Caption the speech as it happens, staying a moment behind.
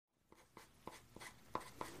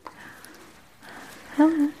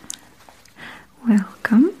Hello.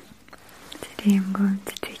 Welcome. Today I'm going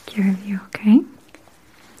to take care of you, okay?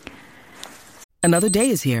 Another day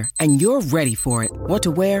is here, and you're ready for it. What to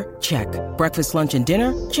wear? Check. Breakfast, lunch, and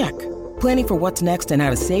dinner? Check. Planning for what's next and how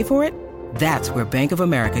to save for it? That's where Bank of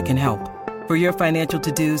America can help. For your financial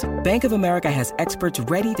to-dos, Bank of America has experts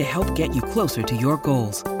ready to help get you closer to your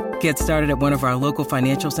goals. Get started at one of our local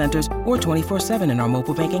financial centers or 24/7 in our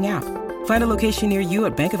mobile banking app. Find a location near you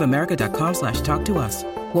at bankofamerica.com/talktous.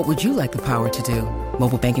 What would you like the power to do?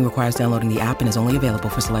 Mobile banking requires downloading the app and is only available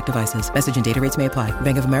for select devices. Message and data rates may apply.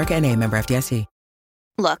 Bank of America N.A., member FDIC.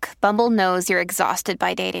 Look, Bumble knows you're exhausted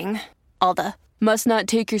by dating. All the, must not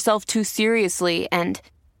take yourself too seriously, and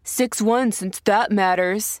 6'1" since that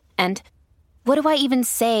matters, and what do I even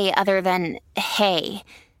say other than, hey?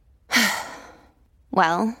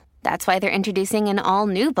 Well, that's why they're introducing an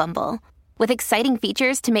all-new Bumble, with exciting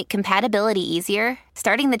features to make compatibility easier,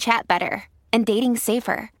 starting the chat better, and dating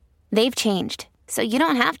safer. They've changed, so you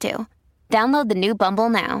don't have to. Download the new Bumble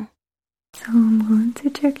now. So I'm going to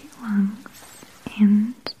check your lungs,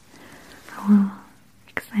 and I will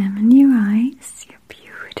examine your eyes, your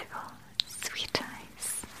beautiful, sweet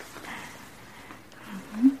eyes.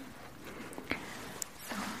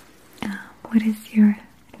 So, what is your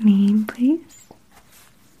name, please?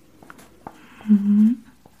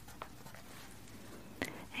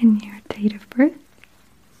 And your date of birth?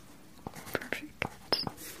 Perfect.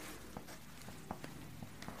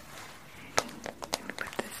 Let me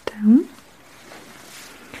put this down.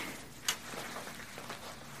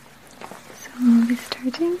 So I'll be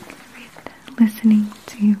starting with listening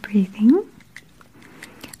to your breathing.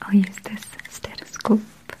 I'll use this stethoscope.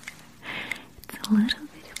 It's a little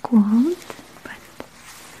bit cold, but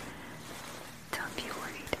don't be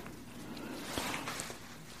worried.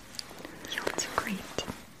 You'll do great.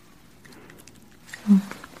 So,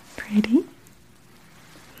 ready?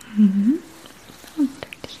 I'll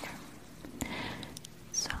start here.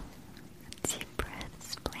 So, deep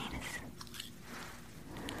breaths, please.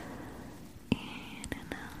 In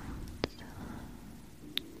and out.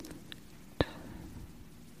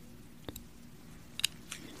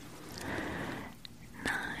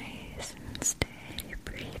 Nice and steady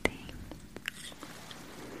breathing.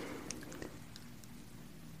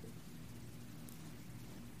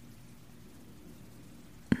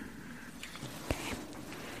 Okay.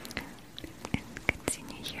 And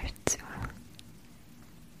continue here too.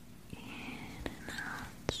 In and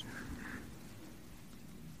out.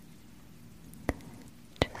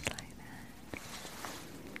 Just like that.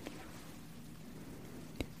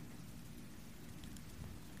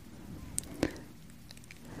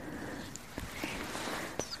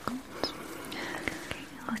 That's good. Okay,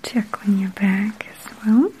 I'll check on your back as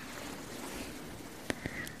well.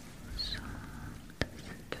 So,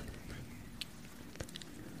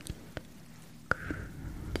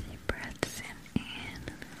 deep breaths in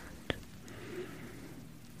and out.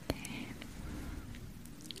 Okay.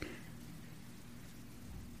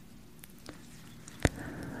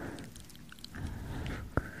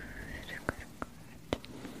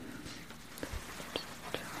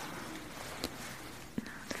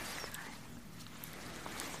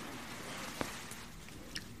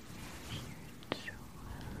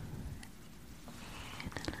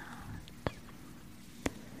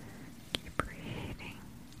 Keep breathing.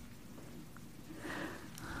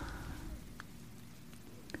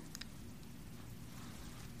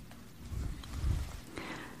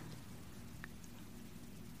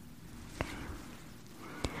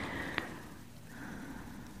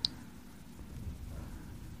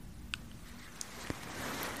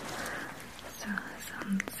 So,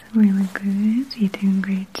 sounds really good. You're doing a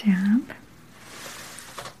great job.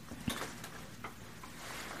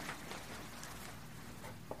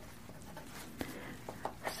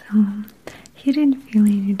 So, you didn't feel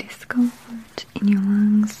any discomfort in your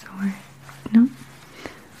lungs or no?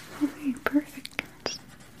 Okay, perfect.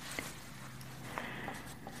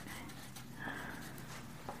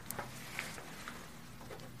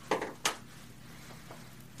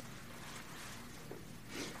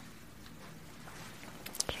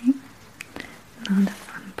 Okay, now the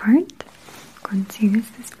fun part. I'm going to use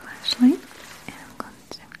this flashlight and I'm going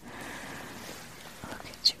to look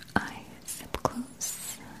at your eyes up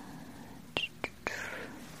close.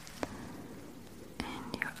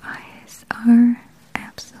 And your eyes are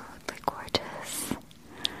absolutely gorgeous.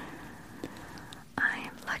 I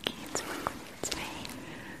am lucky to work with you today.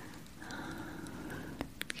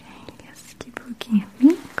 Okay, yes, keep looking at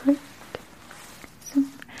me. Good. So,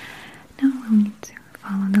 now we'll need to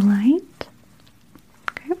follow the light.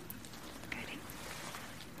 Okay, ready?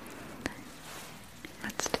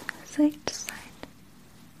 Let's do side to side.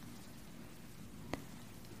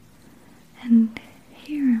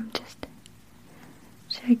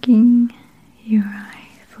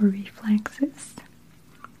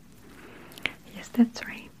 that's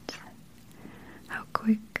right. How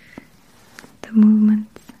quick the movement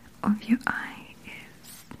of your eye is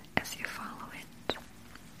as you follow it.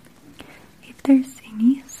 If there's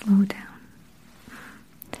any slowdown,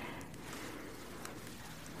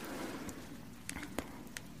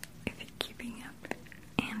 if you're keeping up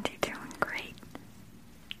and you're doing great.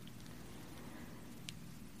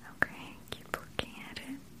 Okay, keep looking at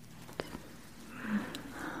it.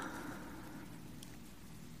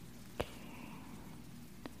 Okay.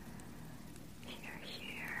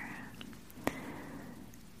 Here.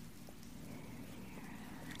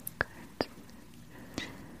 Good.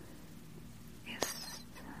 Yes.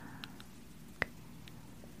 Okay.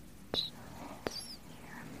 It's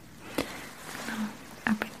here. Now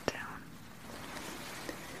up and down.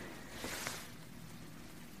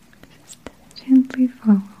 Just gently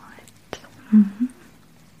follow it.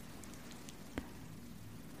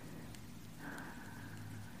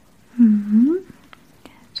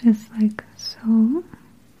 Just like so.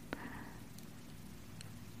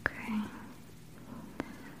 Okay.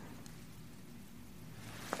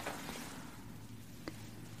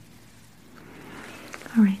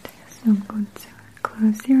 Alright, so I'm going to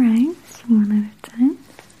close your eyes one at a time.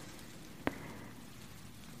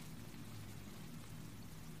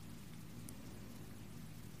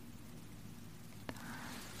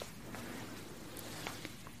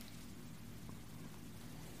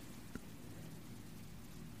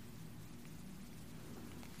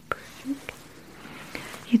 Perfect.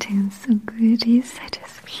 You're doing so good, you're such a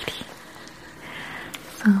sweetie.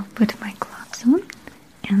 So I'll put my gloves on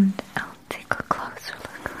and I'll take a closer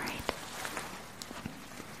look, right?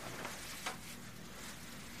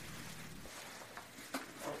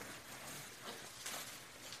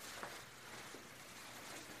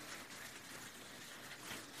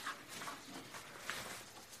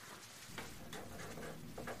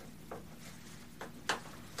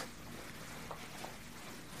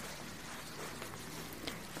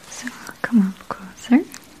 So I'll come up closer.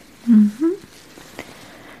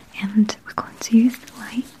 And we're going to use the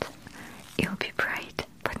light. It'll be bright,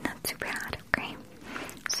 but not too bad, okay?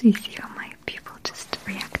 So you see how my pupil just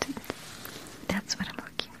reacted? That's what I'm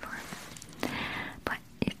looking for. But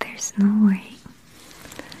if there's no way,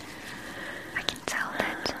 I can tell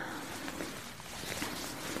that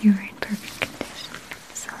you're in perfect condition.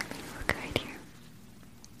 So let me look right here.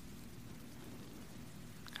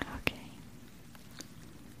 Okay.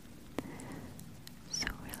 So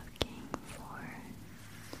we're looking for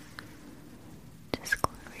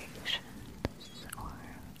discolorations or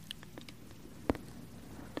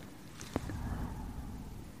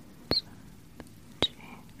some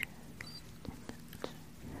changes in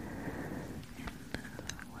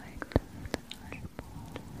the white of the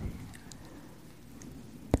eyeball.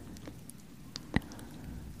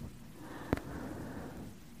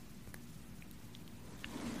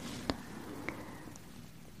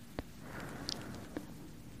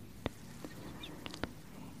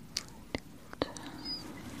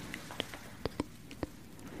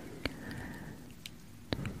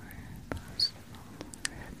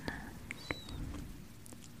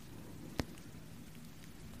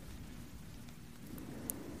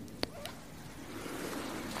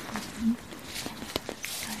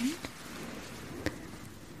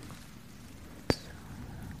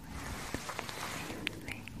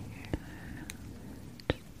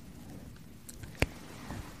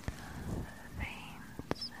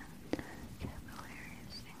 Veins and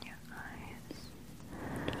capillaries in your eyes.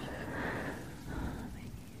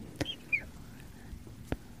 Making sure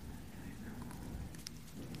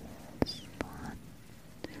that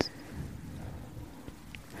spots,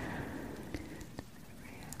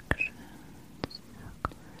 reactions look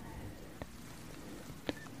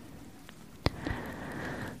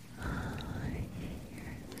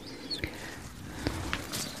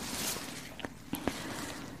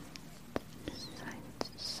side to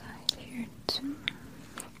side here too.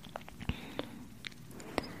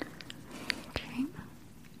 Okay.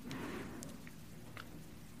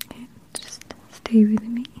 Okay, just stay with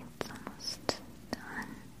me. It's almost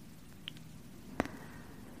done.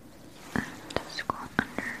 And just go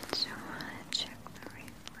under to check the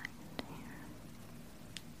wavelength here.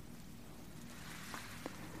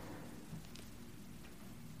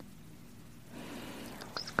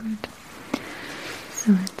 Looks good.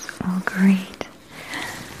 So it's all great.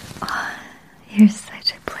 Oh, you're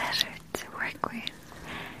such a pleasure to work with.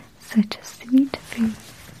 Such a sweet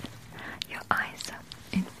face. Your eyes are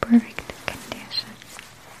in perfect condition.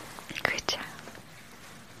 Good job.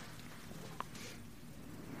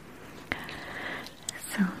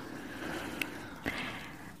 So,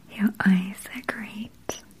 your eyes are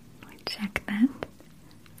great. We check that.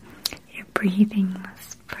 breathing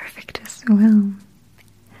was perfect as well.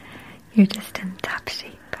 You're just in top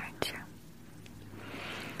shape, aren't you?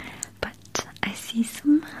 But I see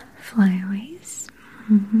some flyaways.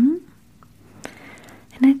 And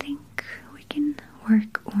I think we can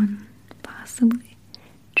work on possibly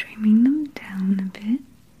trimming them down a bit,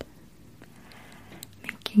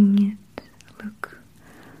 making it look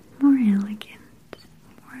more elegant,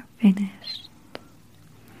 more finished.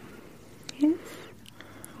 Yes?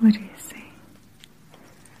 What do you say?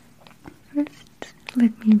 First,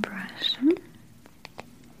 let me brush them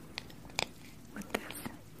with this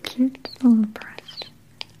cute little brush.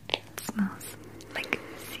 It smells like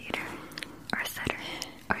cedar or cedar.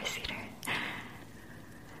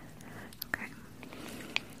 Okay.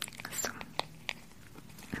 So,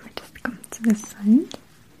 let me just come to this side. And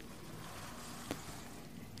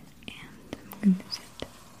I'm going to just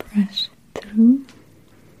brush through.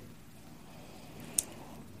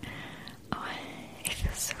 Oh, it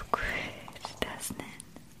feels so good, doesn't it?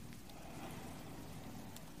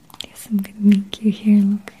 Yes, I'm going to make your hair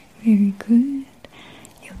look very good.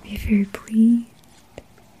 You'll be very pleased.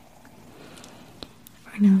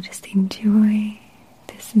 For now, just enjoy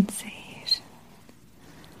the sensation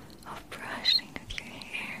of brushing with your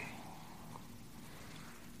hair.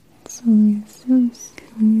 It's always so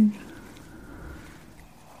smooth,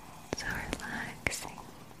 so relaxing.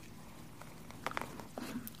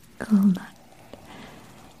 Hold on,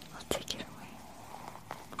 I'll take it away.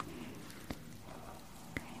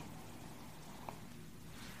 Okay.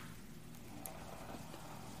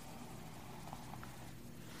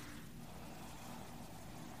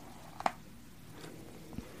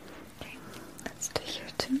 Okay, let's do here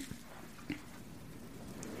too.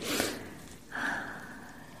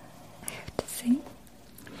 I have to say,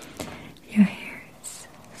 your hair is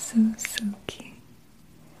so silky,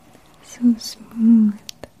 so smooth.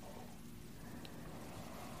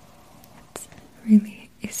 It really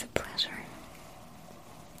is a pleasure.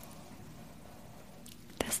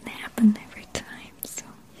 It doesn't happen every time, so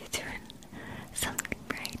you're doing something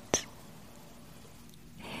right.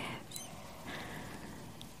 Yes.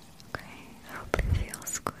 Okay, I hope it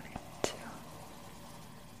feels good too.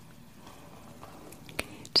 Okay,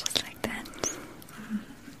 just like that.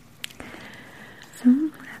 So,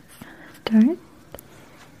 let's start.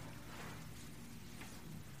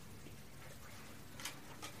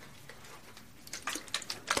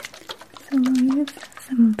 So we'll use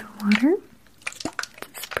some of the water to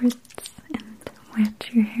spritz and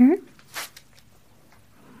wet your hair.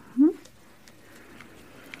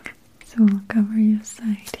 So we'll cover your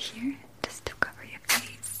side here, just to cover your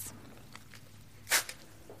face.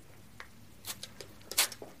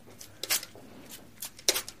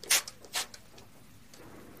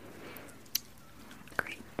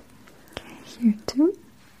 Great. Okay, here too.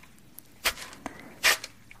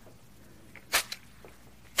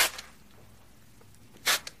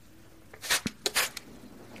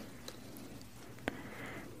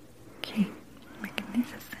 Okay,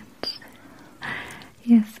 magnificent.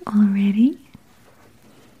 Yes, already.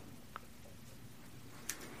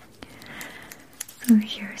 So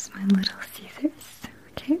here's my little scissors.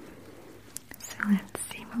 Okay, so let's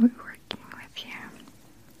see what we're working with here.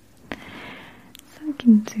 So I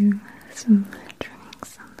can do some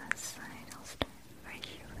trimmings on this side. I'll start right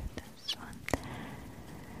here with this one.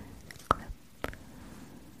 Clip.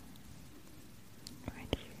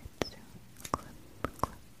 Right here too. Clip.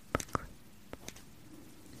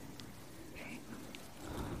 Okay.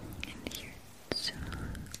 And here too.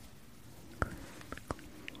 Clip.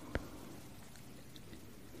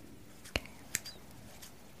 Okay.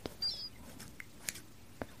 Just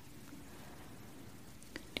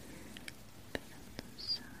bit on the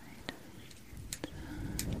side.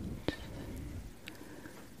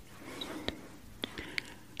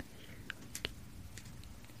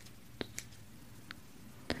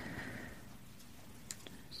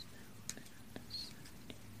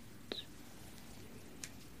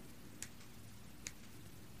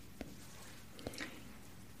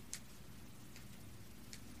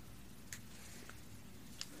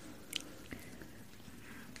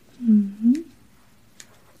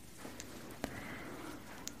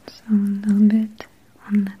 So a little bit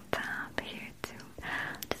on the top here too.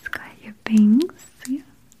 Just got your bangs. Yeah.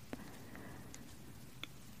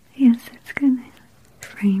 Yes, it's gonna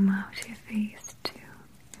frame out your face to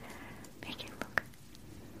make it look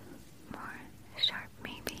more sharp,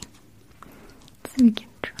 maybe. So we can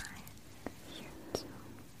try here too.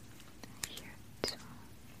 Here too.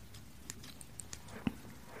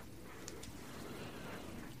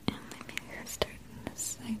 And maybe start on this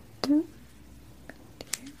side too.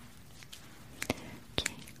 Here.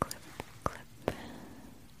 Okay, clip.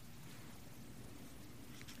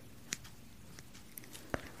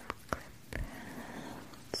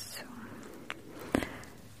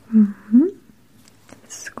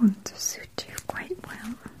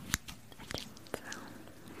 Yeah, I think so.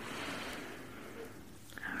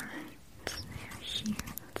 Alright, here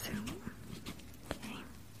too. Okay.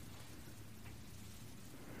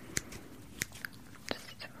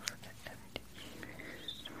 Just over the 30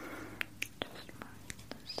 years. Just mark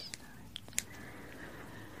this side.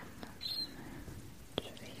 And this side.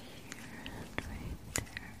 Here and right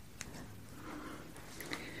there.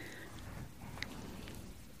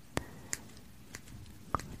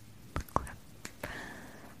 Clip.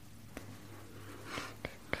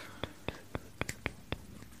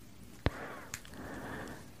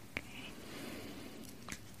 Okay.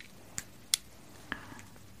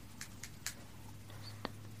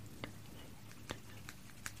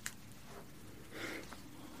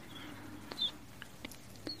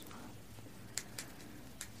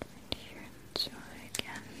 Here and so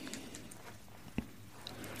again.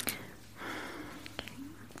 Okay.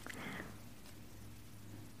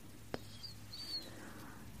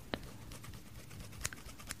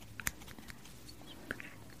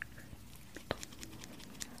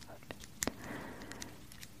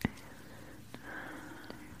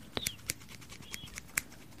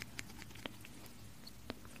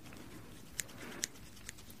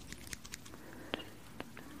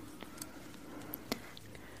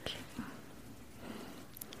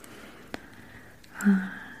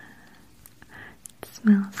 It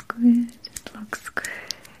smells good, it looks good.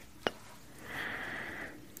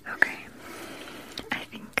 Okay, I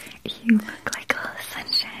think you look like a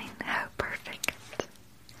sunshine. How perfect.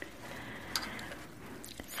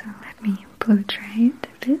 So let me blow dry it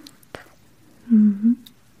a bit.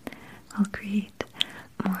 I'll create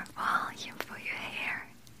more volume for your hair.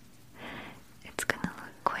 It's gonna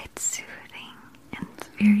look quite soothing and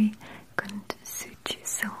very going to suit you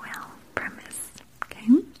so well, promise. Okay?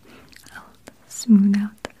 I'll smooth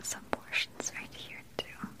out some portions right here too.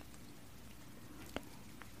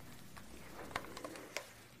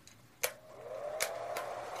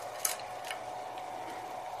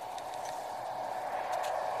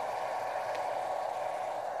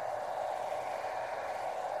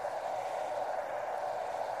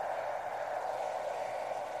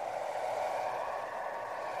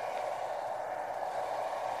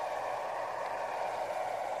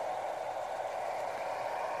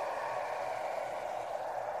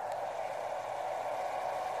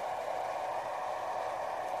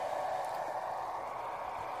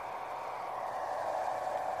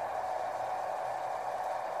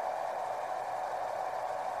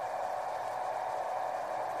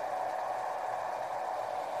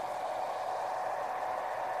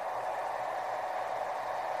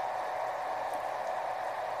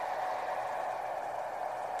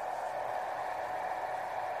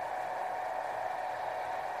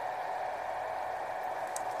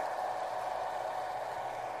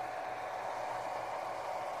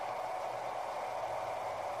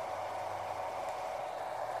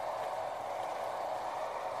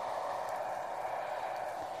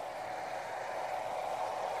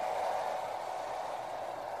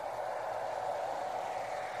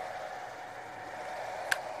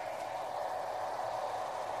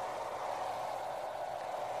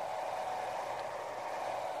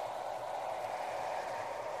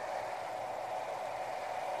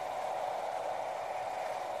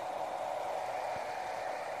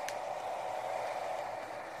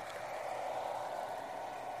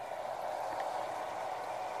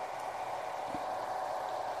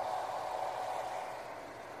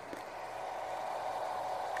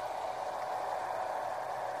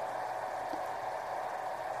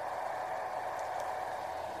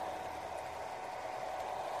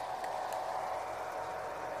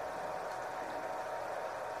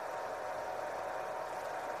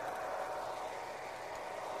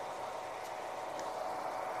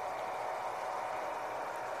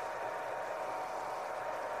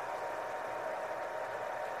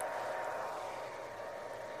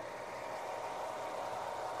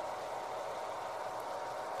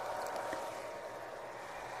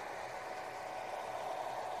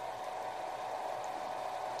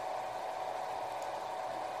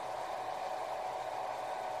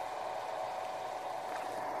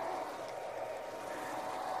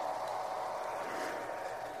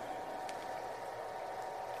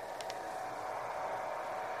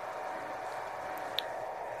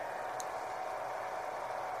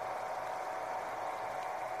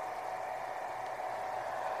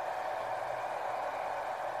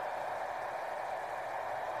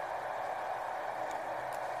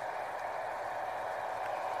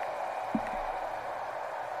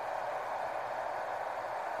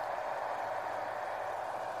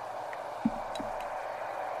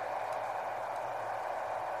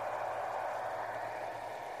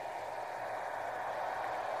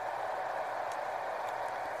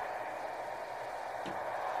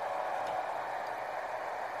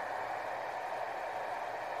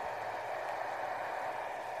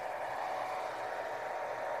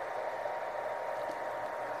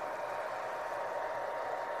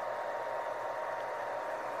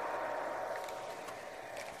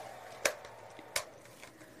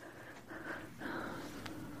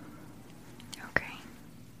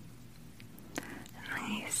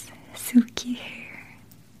 silky hair.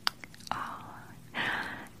 Oh,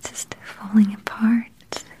 just falling apart.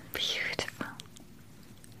 Beautiful.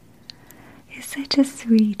 You're such a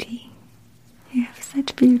sweetie. You have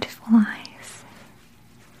such beautiful eyes.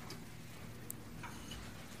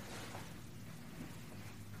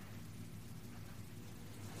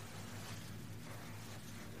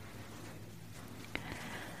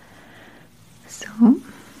 So,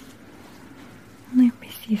 let me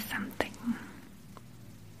see something.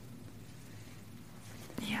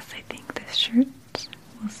 Yes, I think this shirt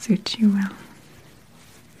will suit you well.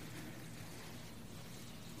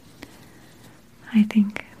 I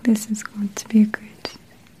think this is going to be a good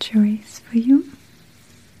choice for you.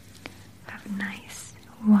 Have a nice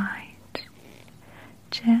wide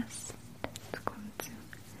chest. It's going to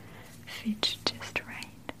fit just right.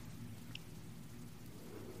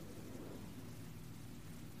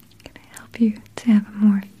 Can I help you to have a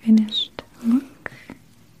more finished look?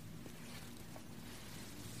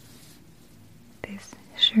 This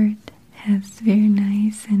shirt has very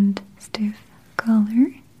nice and stiff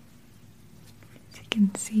collar. As you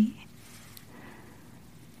can see,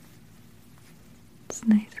 it's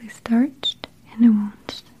nicely starched and it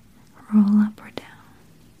won't roll up or down.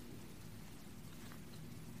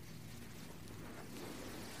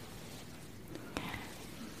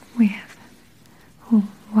 We have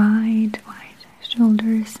wide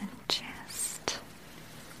shoulders and chest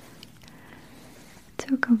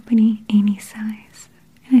to accompany any size,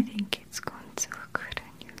 and I think it's going to look good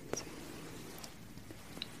on you too.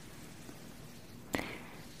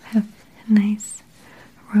 Have a nice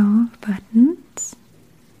row of buttons.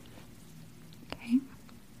 Okay,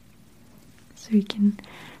 so you can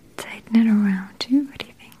tighten it around you. What do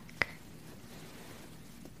you think?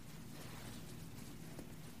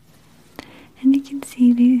 And you can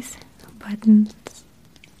see these buttons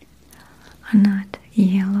are not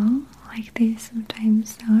yellow like they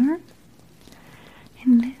sometimes are.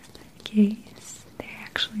 In this case, they're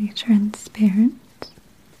actually transparent,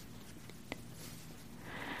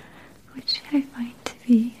 which I find to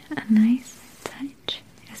be a nice touch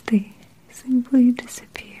as they simply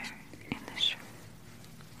disappear in the shirt,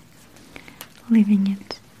 leaving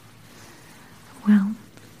it well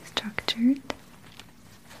structured.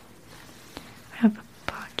 Have a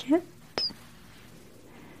pocket,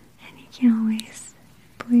 and you can always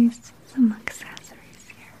place some accessories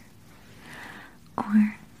here,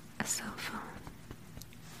 or a cell phone.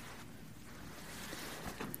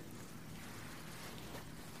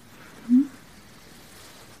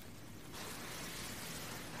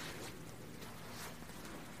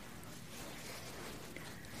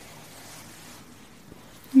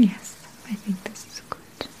 Yes, I think this is good.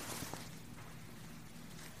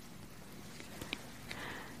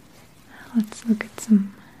 Let's look at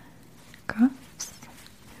some cuffs.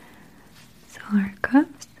 So our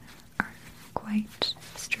cuffs are quite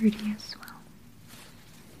sturdy as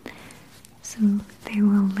well. So they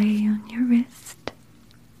will lay on your wrist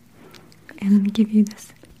and give you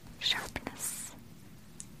this sharpness.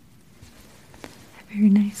 A very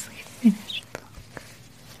nicely finished look.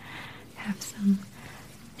 Have some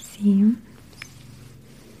seams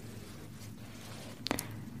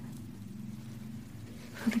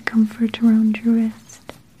for the comfort around your wrist.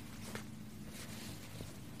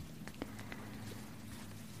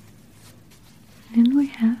 And we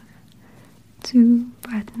have 2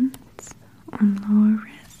 buttons on lower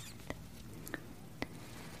wrist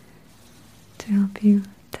to help you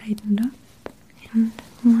tighten it up, and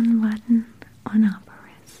 1 button on upper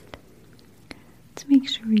wrist to make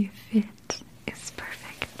sure your fit is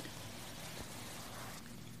perfect.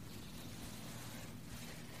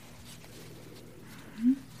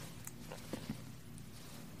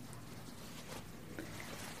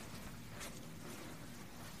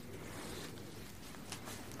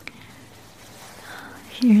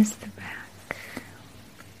 Here's the back.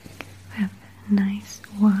 We have a nice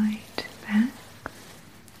wide back.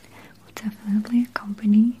 Will definitely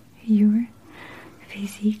accompany your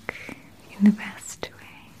physique in the best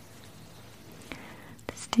way.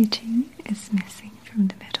 The stitching is missing from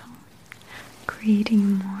the middle, creating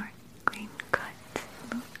a more clean cut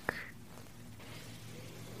look.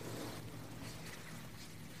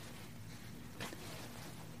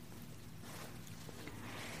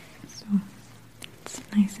 So it's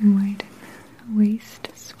nice and wide in the waist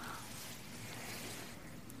as well.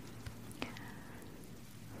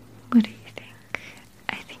 What do you think?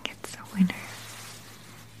 I think it's a winner.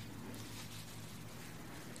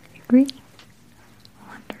 Agree?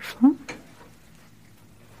 Wonderful.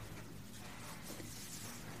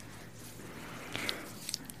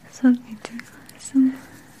 So let me do some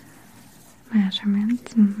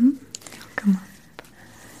measurements.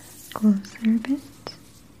 closer a bit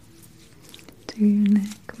to your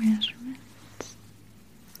neck measurements.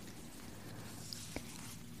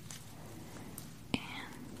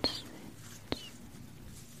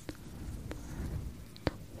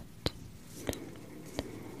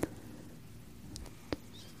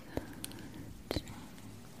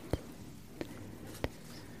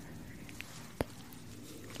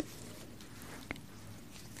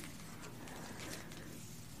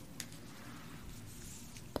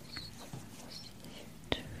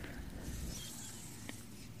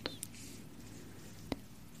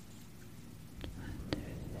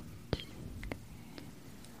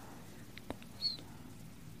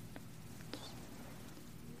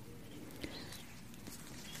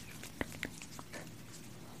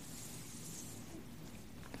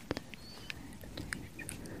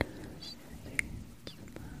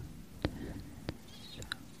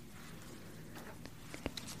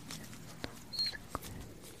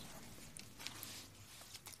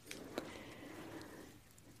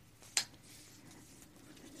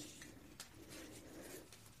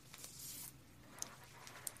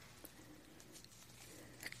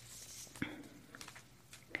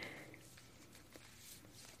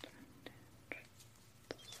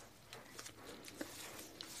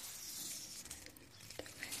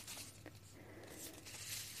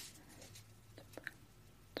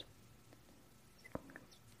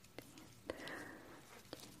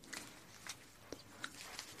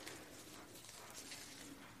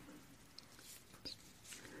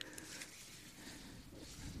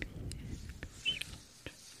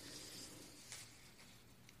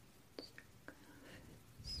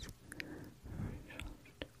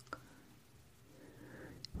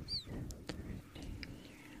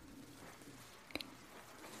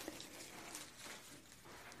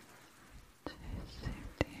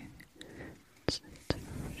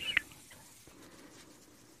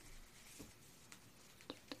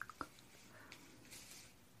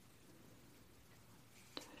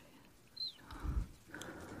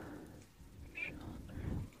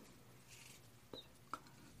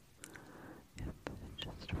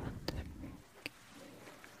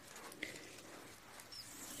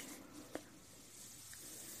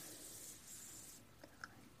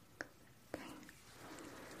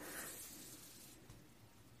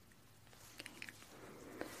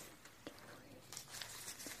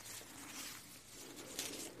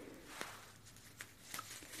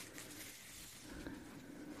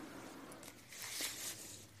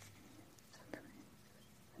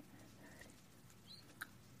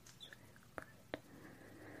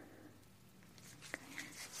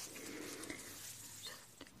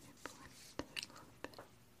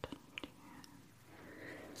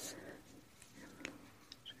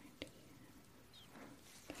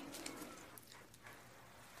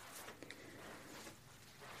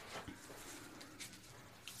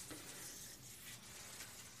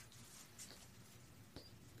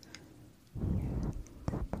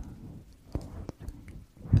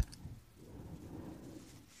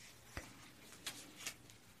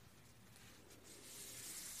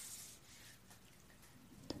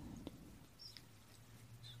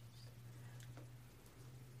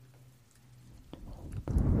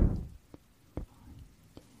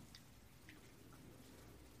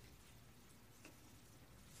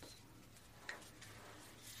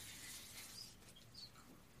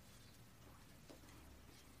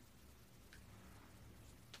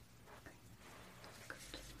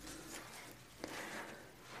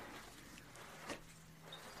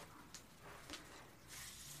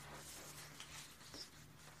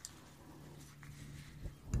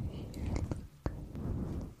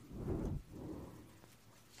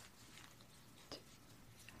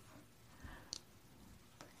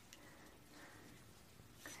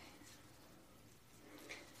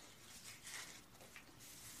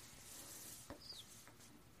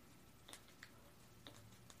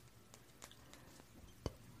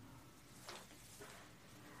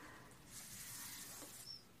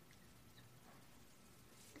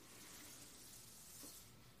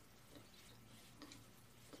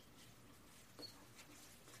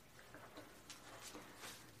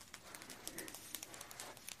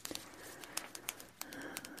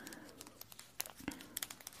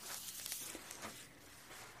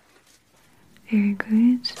 Very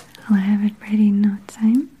good. I'll have it ready in no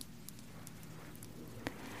time.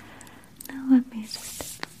 Now let me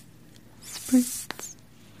just spritz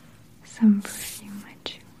some perfume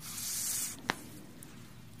at you.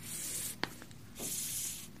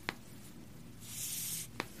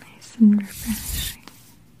 Nice and refreshing.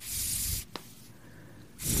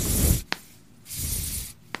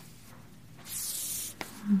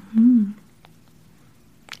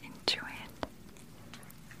 Enjoy.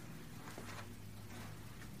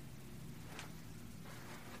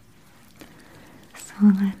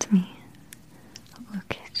 Now let me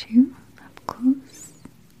look at you up close.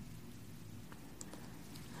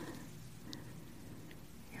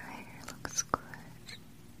 Your hair looks good.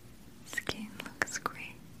 Skin looks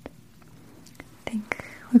great. I think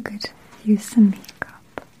we could use some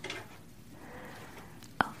makeup.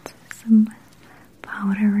 I'll do some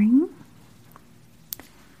powdering.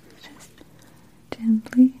 Just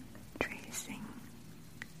gently tracing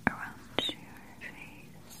around your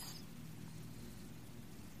face.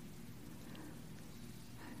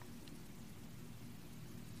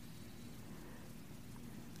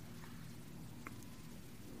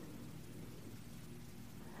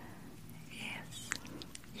 Yes,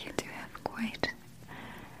 you do have quite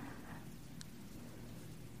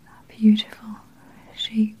a beautiful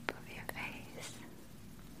shape of your face.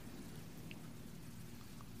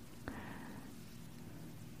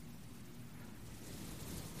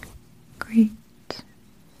 Great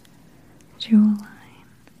jawline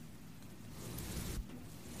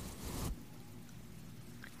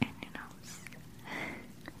and your nose.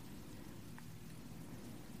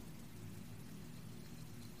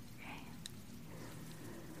 Okay.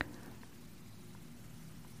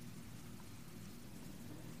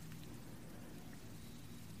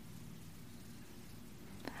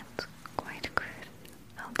 That's quite good.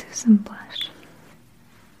 I'll do some blush.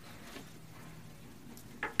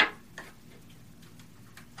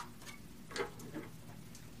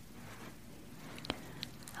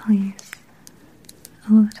 I'll use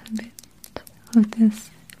a little bit of this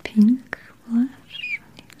pink blush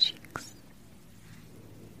on your cheeks.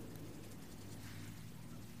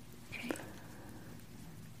 Okay.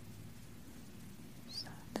 So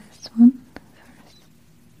this one first.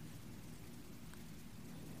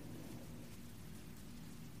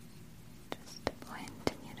 Just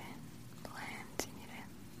blending it in, blending it in.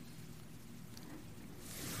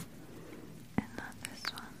 And not this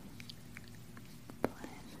one.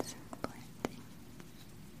 Blends and blending.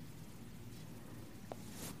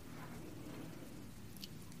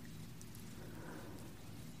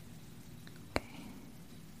 Okay.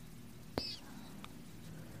 So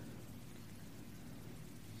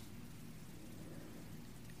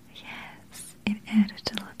yes, it added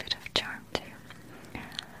a little bit of charm too.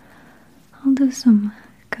 I'll do some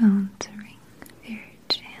contouring, very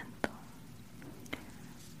gentle,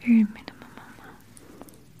 very minimum amount.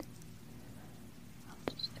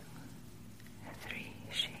 I'll just do a 3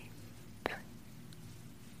 shape.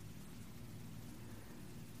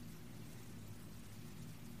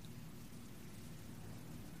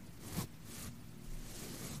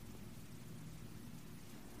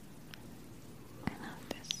 And on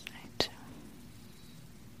this side too.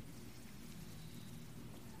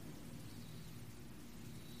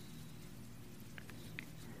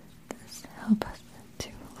 This helps us to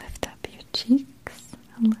lift up your cheeks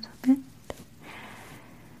a little bit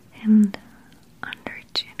and under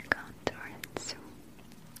chin contour too.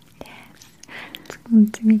 Yes, it's going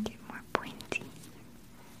to make it more pointy.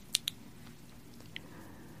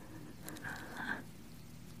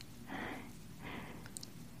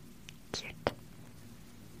 Cute.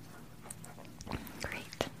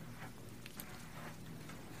 Great.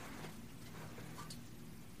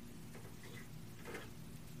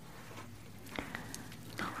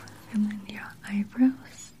 Oh, and then your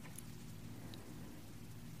eyebrows.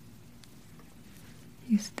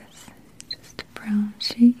 Use this just a brown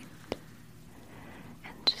shade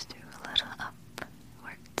and just do a little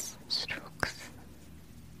upwards strokes.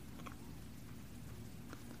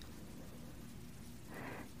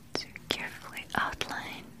 To carefully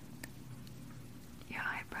outline your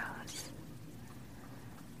eyebrows.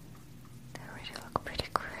 They already look pretty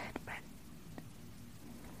good, but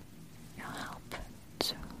it'll help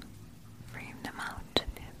to frame them out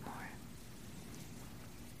a bit more.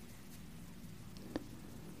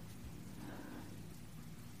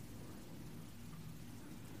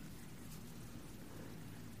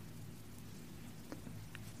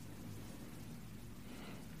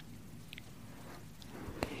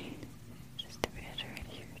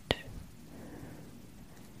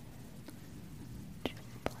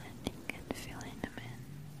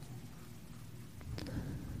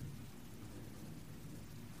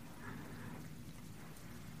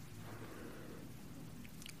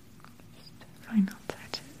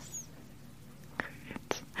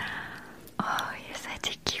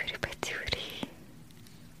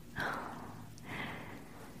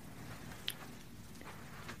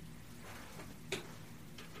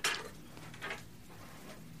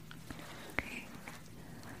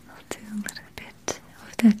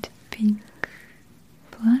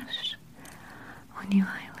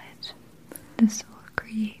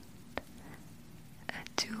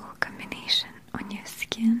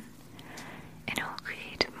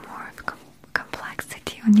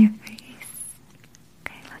 on your face.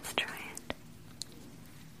 Okay, let's try it.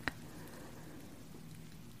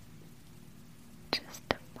 Just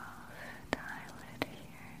above the eyelid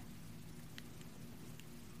here.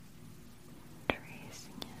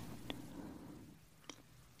 Tracing it.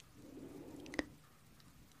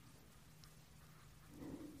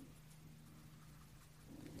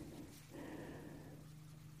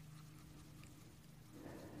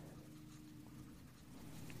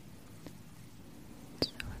 So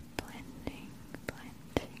we're blending,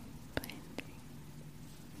 blending, blending.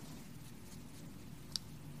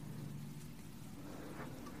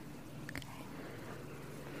 Okay.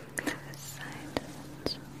 To this side.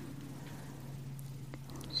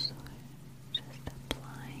 So just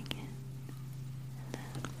applying it and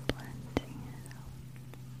then blending it out.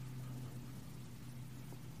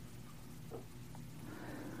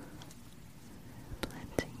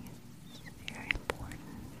 Blending is very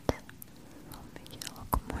important. It'll make it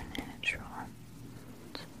look more natural.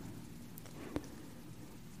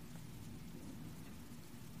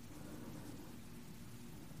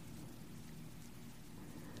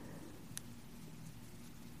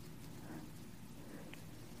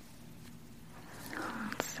 Oh,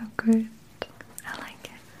 it's so good. I like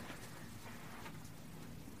it.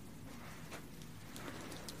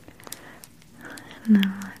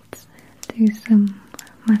 Now let's do some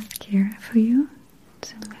mascara for you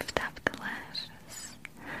to lift up the lashes.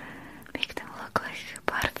 Make them look like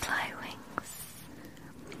butterfly wings.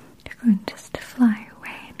 They're going just to fly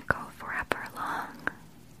away and go forever long.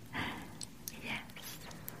 Yes.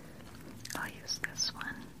 I'll use this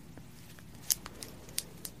one.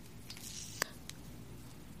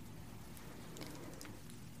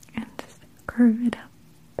 And just curve it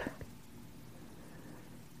up.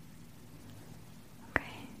 Okay.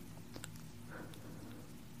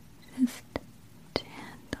 Just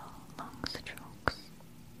gentle, long strokes.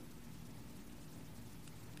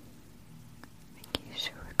 Making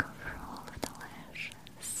sure we cover all of the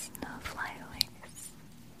lashes, no flyaways.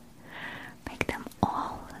 Make them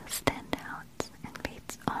all stand out and be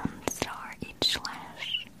its own star, each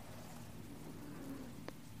lash.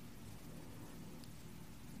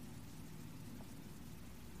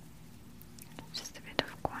 Just a bit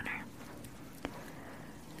of corner.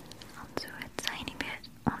 I'll do a tiny bit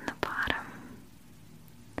on the bottom.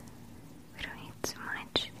 We don't need too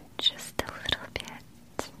much, just a little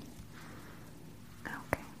bit.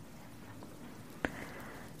 Okay.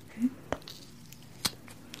 Good.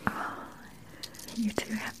 Oh, you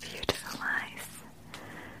two have beautiful eyes.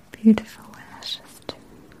 Beautiful